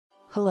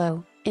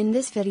Hello, in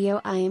this video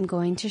I am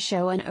going to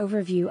show an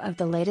overview of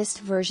the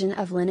latest version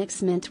of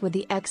Linux Mint with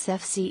the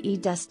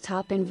Xfce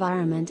desktop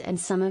environment and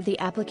some of the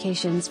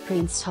applications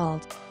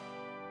pre-installed.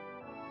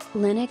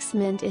 Linux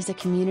Mint is a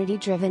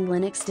community-driven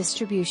Linux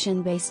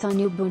distribution based on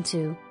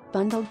Ubuntu,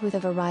 bundled with a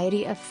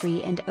variety of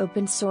free and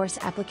open source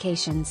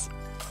applications.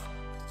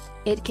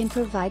 It can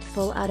provide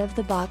full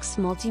out-of-the-box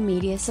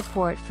multimedia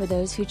support for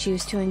those who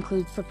choose to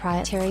include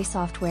proprietary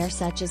software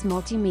such as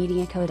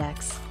multimedia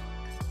codecs.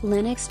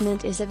 Linux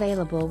Mint is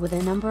available with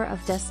a number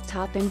of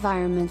desktop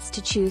environments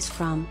to choose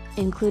from,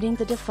 including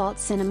the default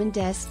Cinnamon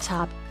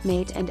Desktop,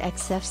 Mate and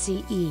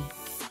Xfce.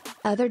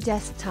 Other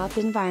desktop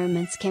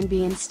environments can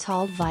be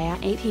installed via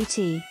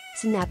apt,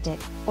 Synaptic,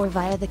 or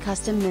via the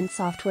custom Mint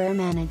software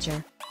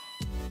manager.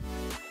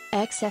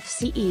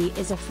 Xfce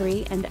is a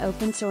free and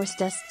open-source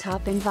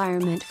desktop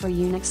environment for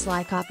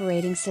Unix-like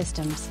operating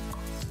systems.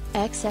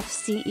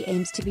 Xfce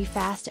aims to be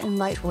fast and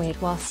lightweight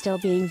while still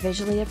being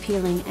visually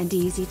appealing and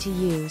easy to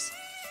use.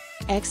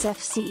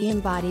 Xfce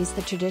embodies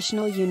the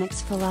traditional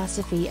Unix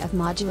philosophy of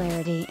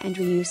modularity and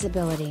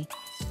reusability.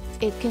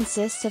 It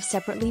consists of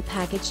separately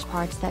packaged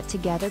parts that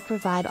together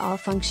provide all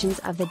functions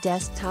of the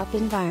desktop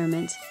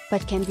environment,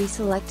 but can be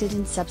selected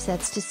in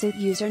subsets to suit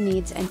user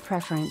needs and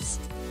preference.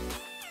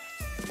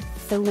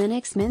 The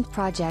Linux Mint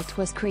project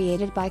was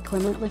created by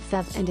Clement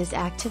Lefebvre and is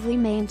actively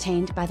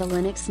maintained by the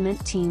Linux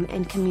Mint team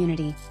and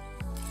community.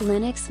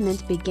 Linux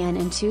Mint began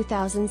in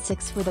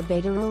 2006 with a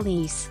beta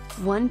release,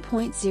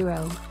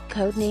 1.0,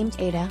 codenamed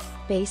Ada,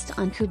 based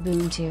on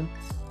Ubuntu.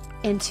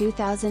 In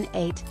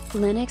 2008,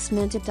 Linux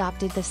Mint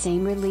adopted the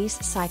same release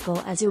cycle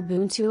as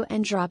Ubuntu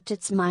and dropped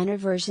its minor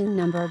version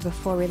number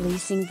before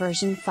releasing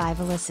version 5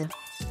 Xfce.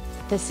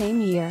 The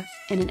same year,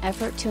 in an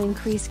effort to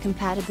increase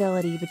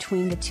compatibility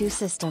between the two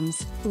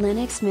systems,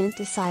 Linux Mint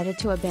decided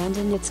to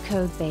abandon its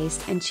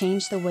codebase and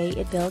change the way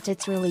it built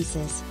its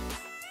releases.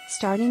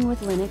 Starting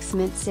with Linux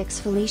Mint 6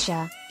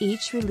 Felicia,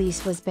 each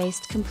release was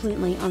based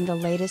completely on the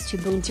latest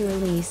Ubuntu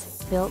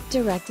release, built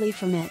directly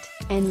from it,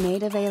 and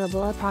made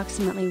available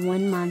approximately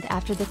 1 month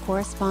after the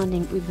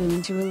corresponding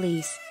Ubuntu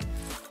release.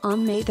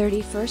 On May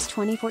 31,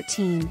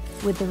 2014,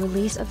 with the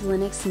release of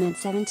Linux Mint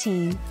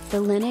 17, the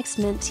Linux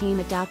Mint team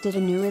adopted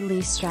a new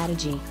release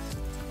strategy.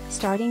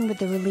 Starting with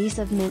the release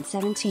of Mint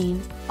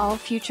 17, all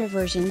future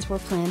versions were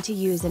planned to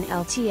use an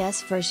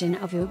LTS version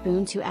of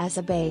Ubuntu as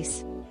a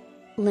base.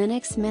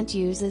 Linux Mint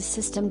uses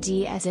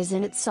systemd as is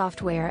in its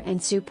software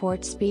and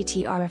supports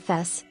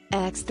Btrfs,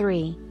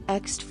 X3,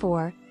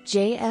 X4,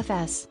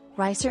 JFS,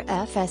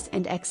 RicerFS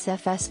and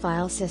Xfce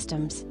file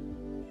systems.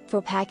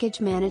 For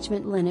package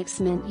management, Linux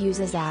Mint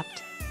uses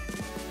apt.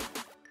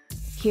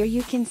 Here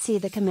you can see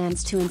the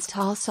commands to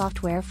install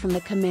software from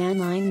the command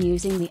line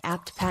using the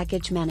apt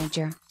package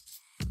manager.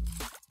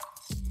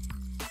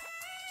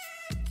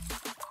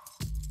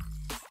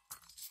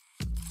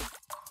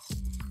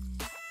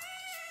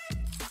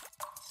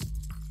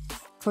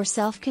 For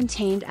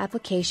self-contained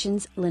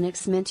applications,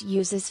 Linux Mint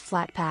uses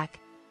Flatpak.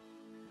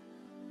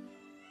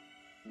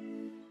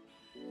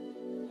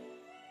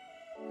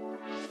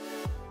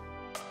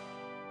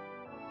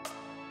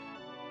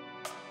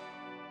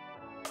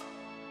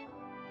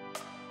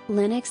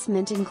 Linux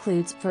Mint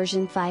includes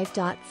version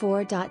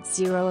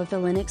 5.4.0 of the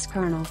Linux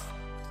kernel.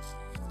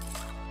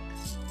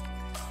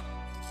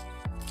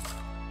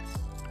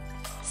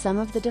 Some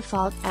of the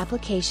default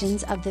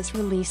applications of this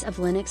release of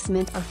Linux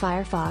Mint are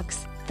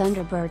Firefox,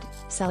 Thunderbird,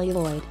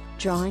 Celluloid,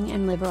 Drawing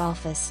and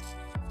LibreOffice.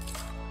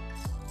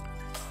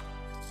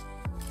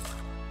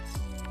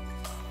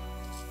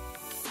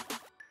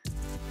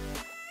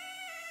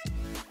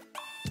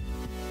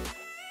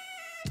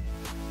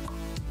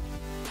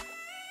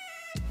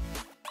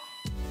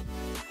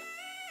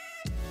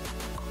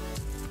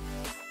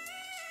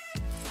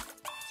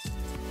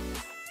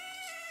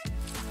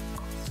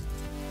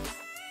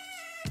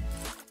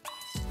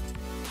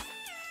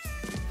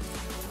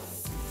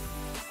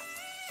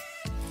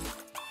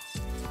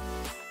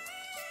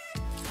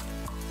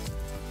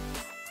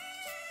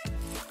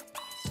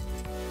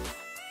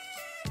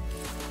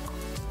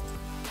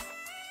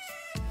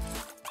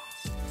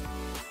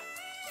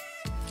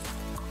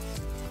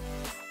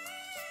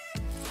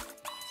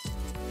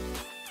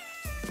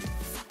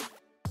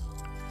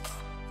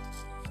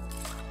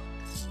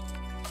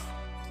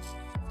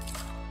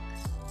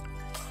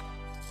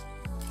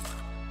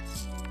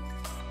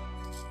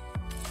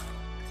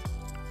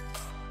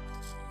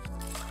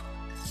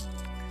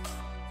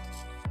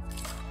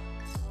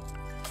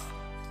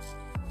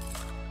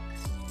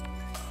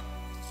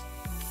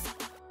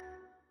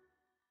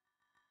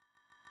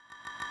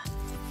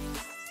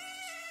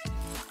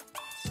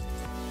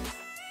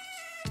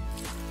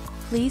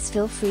 Please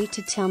feel free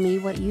to tell me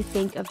what you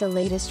think of the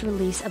latest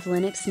release of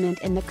Linux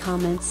Mint in the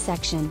comments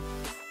section.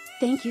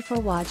 Thank you for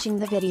watching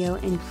the video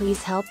and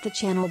please help the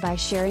channel by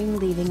sharing,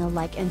 leaving a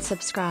like and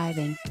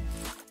subscribing.